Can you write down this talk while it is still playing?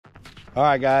All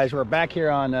right, guys, we're back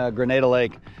here on Grenada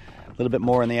Lake a little bit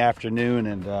more in the afternoon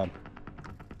and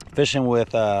fishing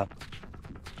with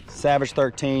Savage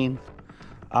 13,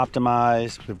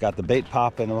 Optimized. We've got the bait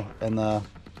pop in the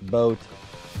boat,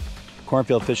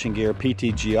 Cornfield Fishing Gear,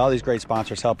 PTG. All these great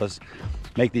sponsors help us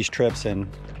make these trips and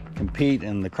compete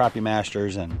in the Crappie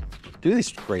Masters and do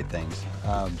these great things.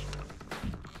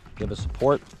 Give us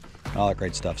support and all that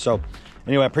great stuff. So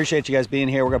anyway, I appreciate you guys being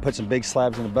here. We're gonna put some big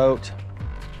slabs in the boat.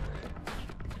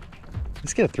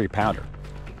 Let's get a 3-pounder.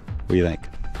 What do you think?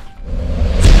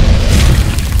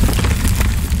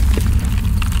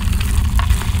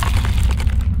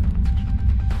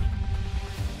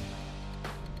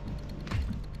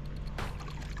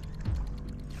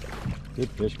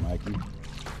 Good fish, Mikey.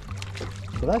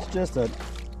 So that's just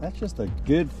a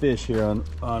good fish here on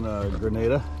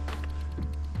Grenada.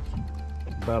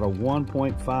 About a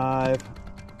 1.5.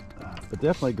 But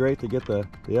definitely great to get the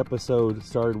episode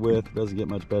started with. Doesn't get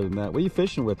much better than that. What are you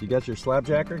fishing with? You got your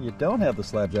slabjacker? You don't have the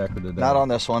slabjacker today. Not on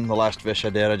this one. The last fish I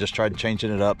did, I just tried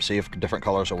changing it up, see if different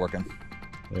colors are working.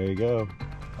 There you go.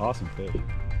 Awesome fish.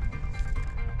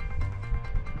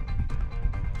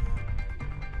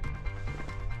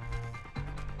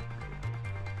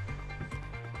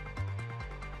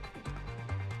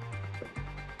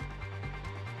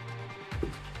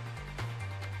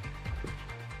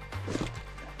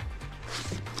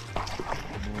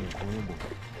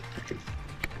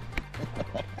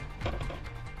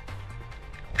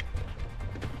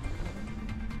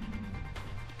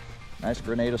 Nice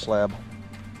Grenada slab.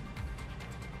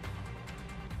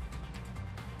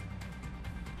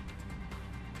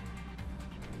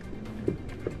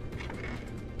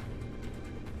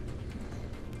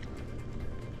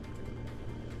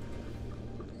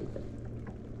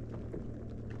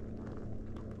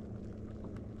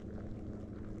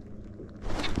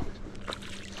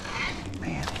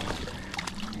 Man,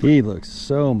 he looks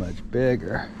so much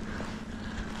bigger.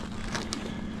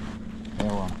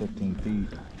 Yeah, we're on 15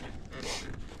 feet.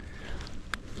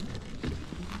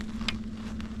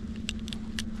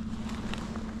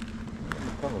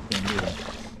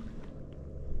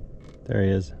 There he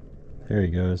is. There he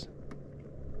goes.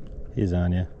 He's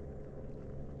on you.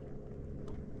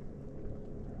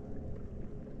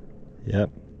 Yep.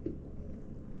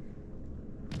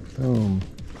 Boom.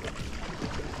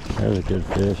 There's a good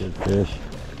fish. Good fish.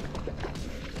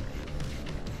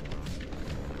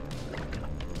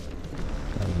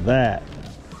 Now that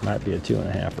might be a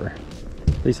 2.5-er.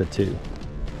 At least a 2.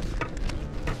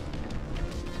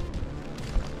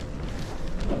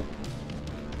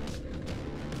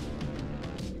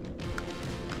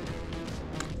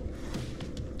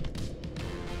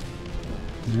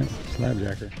 Yep,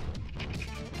 slabjacker.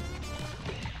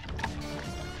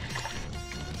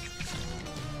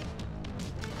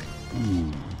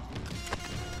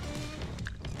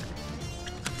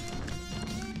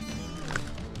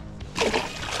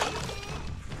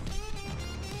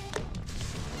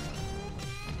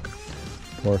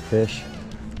 Poor fish.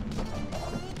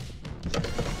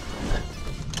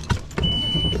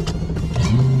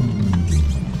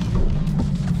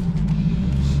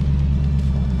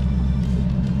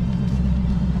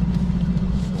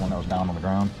 Down on the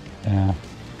ground. Yeah,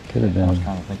 could have been. I was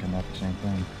kind of thinking that the same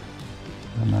thing.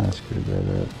 I might have screwed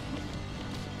that up.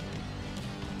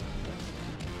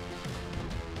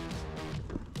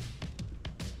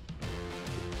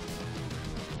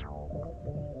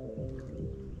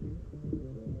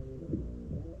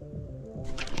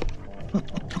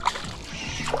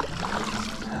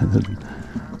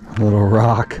 A little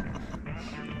rock.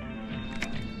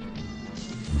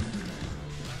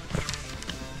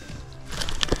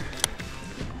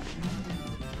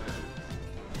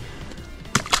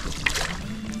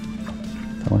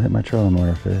 Don't hit my trolling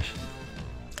motor, fish.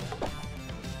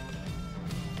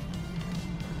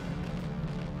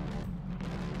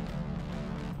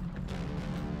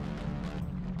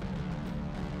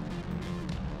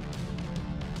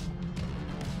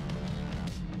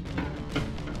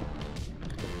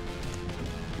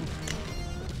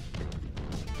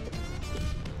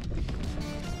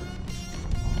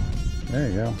 There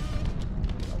you go.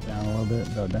 Go down a little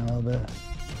bit, go down a little bit.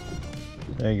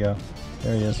 There you go.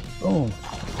 There he is. Boom.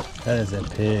 That is a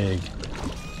pig.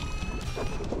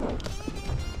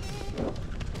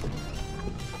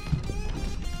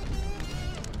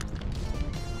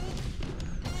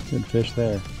 Good fish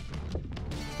there.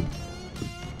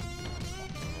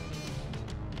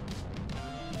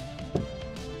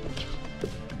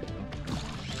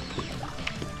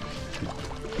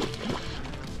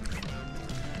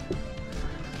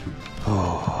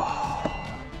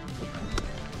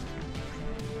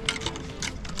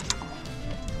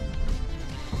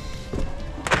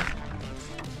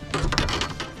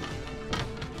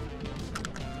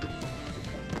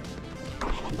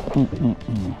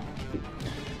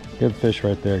 Good fish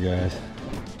right there, guys.